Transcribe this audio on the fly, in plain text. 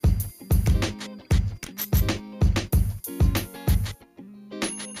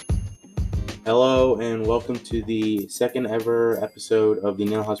Hello and welcome to the second ever episode of the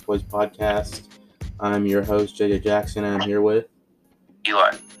Nailhouse Boys podcast. I'm your host, JJ Jackson, and I'm here with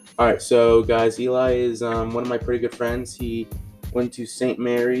Eli. All right, so guys, Eli is one of my pretty good friends. He went to St.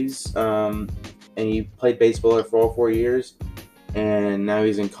 Mary's and he played baseball there for all 4 years, and now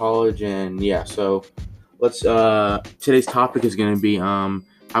he's in college. And yeah, so let's. Today's topic is going to be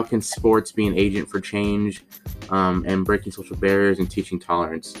how can sports be an agent for change and breaking social barriers and teaching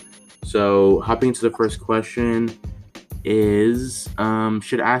tolerance. So hopping into the first question is,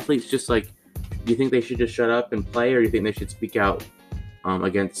 should athletes just do you think they should just shut up and play, or do you think they should speak out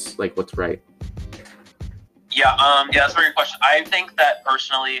against what's right? Yeah, that's a very good question. I think that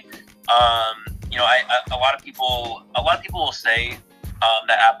personally, a lot of people will say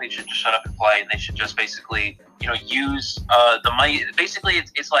that athletes should just shut up and play, and they should just basically, use the money. Basically,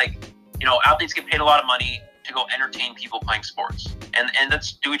 it's like, athletes get paid a lot of money to go entertain people playing sports, and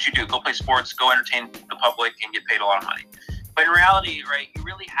that's do what you do. Go play sports, go entertain the public, and get paid a lot of money. But in reality, right, you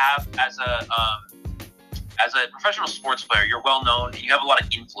really have as a professional sports player, you're well known. You have a lot of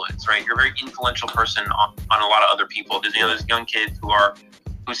influence, right? You're a very influential person on a lot of other people. There's young kids who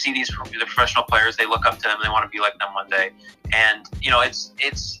see the professional players. They look up to them. They want to be like them one day. And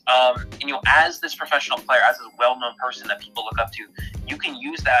as this professional player, as a well-known person that people look up to, you can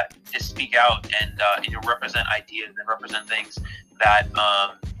use that to speak out and represent ideas and represent things that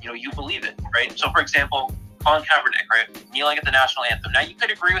you believe in, right? So, for example, Colin Kaepernick, right, kneeling at the national anthem. Now, you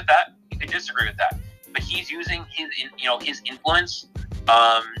could agree with that. You could disagree with that. But he's using his influence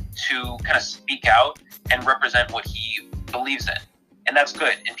to kind of speak out and represent what he believes in, and that's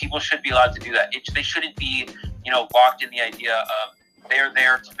good. And people should be allowed to do that. They shouldn't be, locked in the idea of they're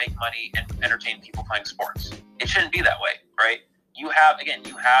there to make money and entertain people playing sports. It shouldn't be that way, right? You have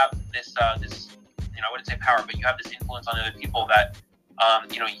this I wouldn't say power, but you have this influence on other people that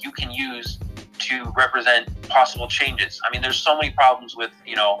you can use to represent possible changes. I mean, there's so many problems with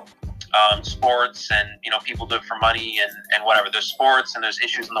sports, and people do it for money and whatever. There's sports and there's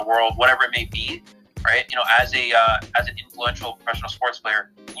issues in the world, whatever it may be, right? As an influential professional sports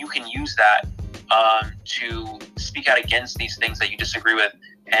player, you can use that to speak out against these things that you disagree with,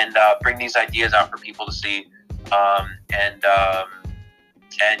 and bring these ideas out for people to see,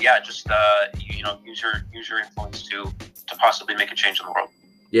 use your influence to possibly make a change in the world.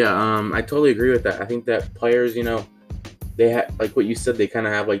 Yeah, I totally agree with that. I think that players, they have, like what you said, they kind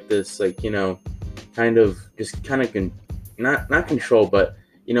of have this not control, but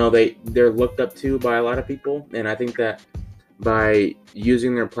they're looked up to by a lot of people. And I think that by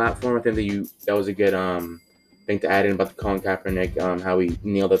using their platform, I think that was a good thing to add in about the Colin Kaepernick, how he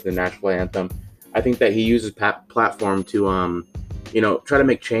kneeled at the national anthem. I think that he uses platform to try to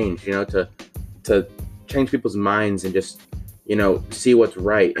make change, to change people's minds and just see what's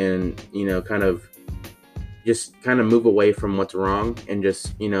right, and kind of move away from what's wrong, and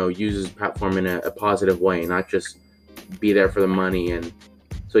just use his platform in a positive way, not just be there for the money. And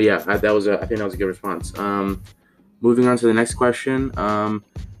so yeah, I think that was a good response. Moving on to the next question,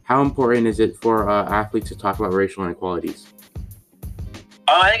 how important is it for athletes to talk about racial inequalities?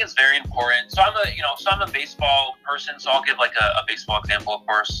 I think it's very important. So I'm a baseball person, so I'll give like a baseball example, of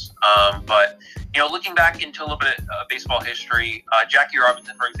course. But looking back into a little bit of baseball history, Jackie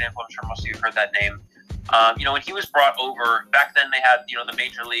Robinson, for example, I'm sure most of you have heard that name. When he was brought over, back then they had, the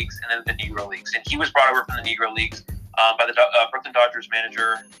major leagues and then the Negro leagues. And he was brought over from the Negro leagues by the Brooklyn Dodgers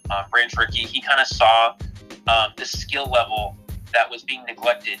manager, Branch Rickey. He kind of saw the skill level that was being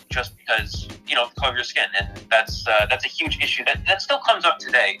neglected just because, of the color of your skin. And that's a huge issue that still comes up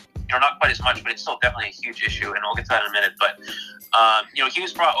today. Not quite as much, but it's still definitely a huge issue. And we'll get to that in a minute. But, he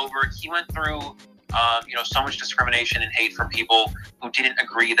was brought over. He went through so much discrimination and hate from people who didn't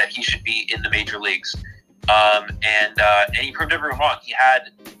agree that he should be in the major leagues. And he proved everyone wrong. He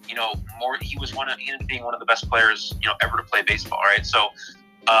had, more. He ended up being one of the best players, ever to play baseball. Right. So,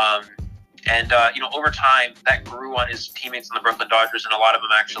 over time that grew on his teammates in the Brooklyn Dodgers, and a lot of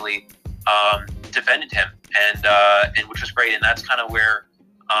them actually defended him, and which was great. And that's kind of where,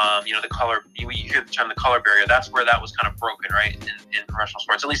 the color. You hear the term the color barrier. That's where that was kind of broken, right, in professional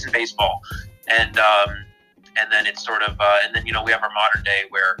sports, at least in baseball. And then it's sort of, we have our modern day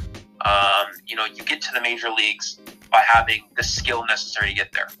where, you get to the major leagues by having the skill necessary to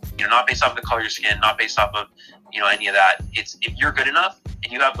get there. Not based off the color of your skin, not based off of, any of that. It's if you're good enough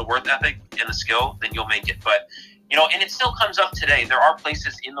and you have the work ethic and the skill, then you'll make it. But, and it still comes up today. There are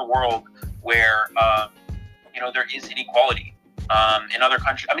places in the world where, there is inequality. In other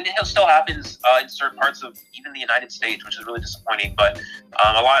countries, I mean, it still happens in certain parts of even the United States, which is really disappointing. But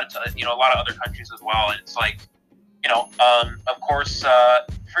a lot of other countries as well. And it's like, of course,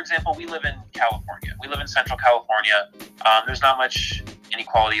 for example, we live in California. We live in Central California. There's not much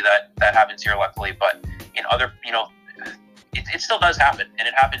inequality that happens here, luckily, but in other, it still does happen, and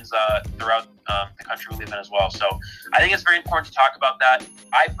it happens throughout the country we live in as well. So I think it's very important to talk about that.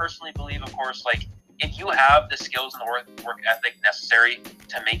 I personally believe, of course, like, if you have the skills and the work ethic necessary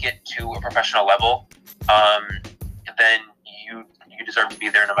to make it to a professional level, then you deserve to be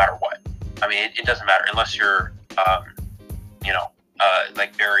there no matter what. I mean, it doesn't matter unless you're,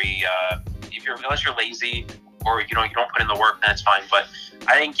 like very, unless you're lazy or, you don't put in the work, then it's fine. But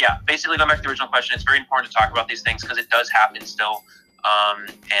I think, basically going back to the original question, it's very important to talk about these things because it does happen still.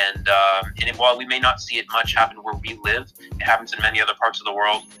 And while we may not see it much happen where we live, it happens in many other parts of the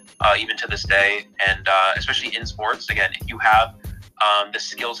world, even to this day. And especially in sports, again, if you have the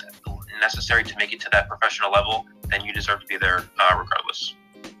skills necessary to make it to that professional level, then you deserve to be there regardless.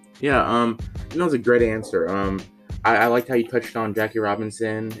 Yeah, that was a great answer. I liked how you touched on Jackie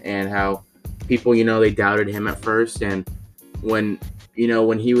Robinson and how people, they doubted him at first, and when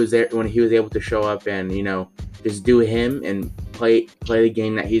he was there, when he was able to show up and just do him and play the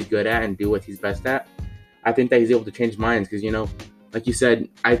game that he's good at and do what he's best at, I think that he's able to change minds because like you said,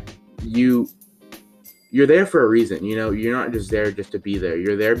 you're there for a reason. You're not just there just to be there.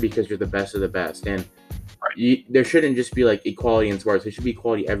 You're there because you're the best of the best, and there shouldn't just be like equality in sports. There should be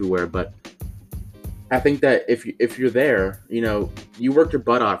equality everywhere. But I think that if you're there, you worked your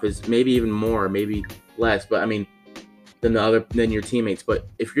butt off, is maybe even more, maybe less, but I mean, than your teammates. But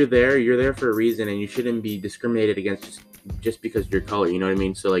if you're there for a reason, and you shouldn't be discriminated against just because of your color. You know what I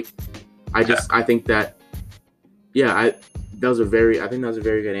mean? So like, I think that, I think that was a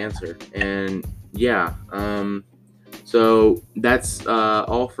very good answer. And so that's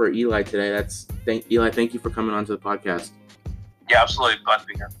all for Eli today. Eli, thank you for coming on to the podcast. Yeah, absolutely. Glad to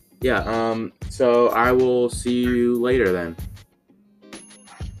be here. Yeah, so I will see you later then.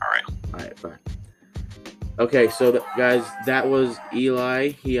 All right, bye. Okay, so guys, that was Eli.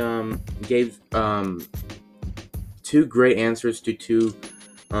 He gave two great answers to two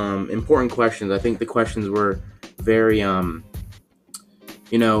important questions. I think the questions were very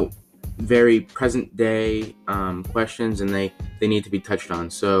very present day questions, and they need to be touched on.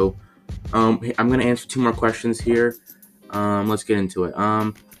 So I'm going to answer two more questions here. Let's get into it.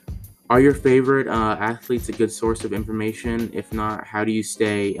 Are your favorite athletes a good source of information? If not, how do you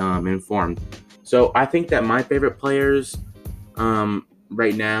stay informed? So I think that my favorite players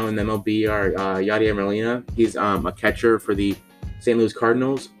right now in the MLB are Yadier Molina. He's a catcher for the St. Louis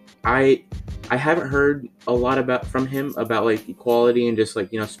Cardinals. I haven't heard a lot from him about like equality and just like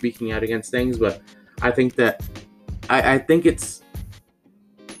speaking out against things, but I think that I think it's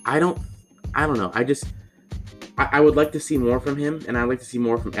I don't know. I would like to see more from him, and I'd like to see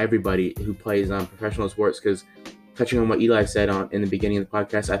more from everybody who plays professional sports, because touching on what Eli said in the beginning of the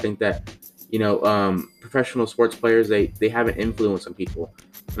podcast, I think that professional sports players, they have an influence on people,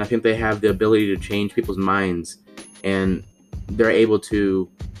 and I think they have the ability to change people's minds, and they're able to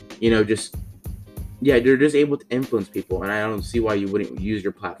they're just able to influence people, and I don't see why you wouldn't use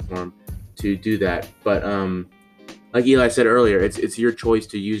your platform to do that. But like Eli said earlier, it's your choice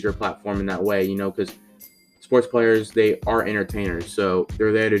to use your platform in that way, because sports players, they are entertainers, so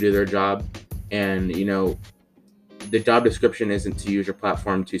they're there to do their job, and the job description isn't to use your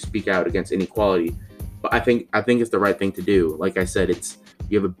platform to speak out against inequality. But I think it's the right thing to do. Like I said,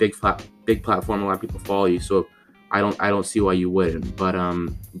 you have a big platform, a lot of people follow you, so I don't see why you wouldn't. But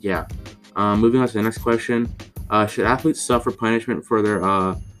moving on to the next question. Should athletes suffer punishment for their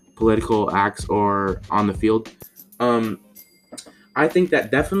political acts or on the field? I think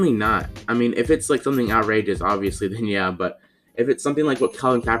that definitely not. I mean, if it's like something outrageous, obviously, then yeah. But if it's something like what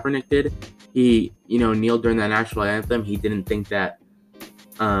Colin Kaepernick did, he, kneeled during the national anthem. He didn't think that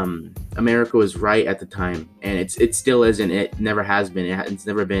America was right at the time, and it still isn't. It never has been. It's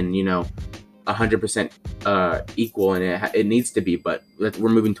never been, 100% equal, and it needs to be. But we're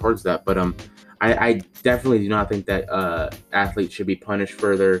moving towards that. But I definitely do not think that athletes should be punished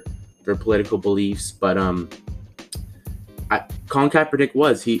for their political beliefs. But Colin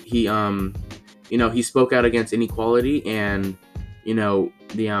Kaepernick he he spoke out against inequality, and the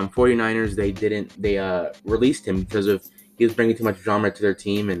 49ers, they released him because of he was bringing too much drama to their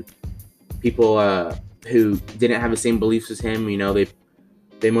team, and people who didn't have the same beliefs as him,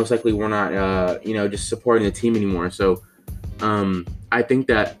 they most likely were not just supporting the team anymore. So I think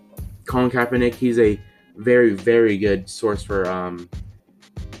that Colin Kaepernick, he's a very, very good source for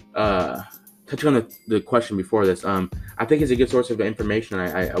touching on the question before this. I think he's a good source of information.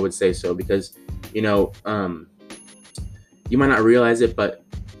 I would say so, because you might not realize it, but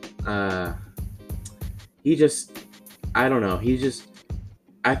he just, I don't know.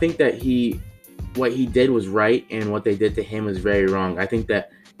 I think that he what he did was right and what they did to him was very wrong. I think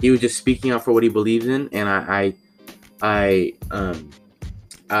that he was just speaking out for what he believes in, and I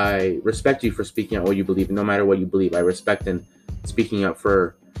respect you for speaking out what you believe in, no matter what you believe. I respect and speaking up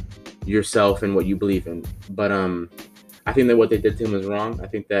for yourself and what you believe in. But I think that what they did to him was wrong. I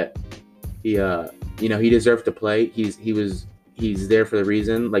think that he he deserved to play. He's there for the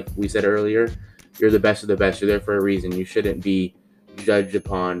reason. Like we said earlier, you're the best of the best. You're there for a reason. You shouldn't be judged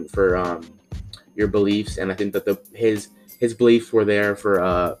upon for your beliefs. And I think that his beliefs were there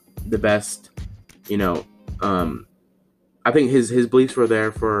for the best. You know, I think his beliefs were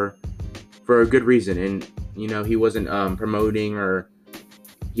there for a good reason. And he wasn't promoting or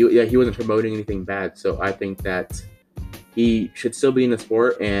he wasn't promoting anything bad. So I think that he should still be in the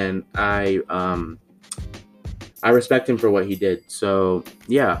sport, and I respect him for what he did. So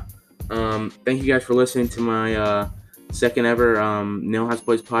yeah, thank you guys for listening to my second ever Nailhouse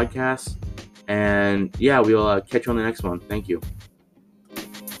Boys podcast, and yeah, we'll catch you on the next one. Thank you.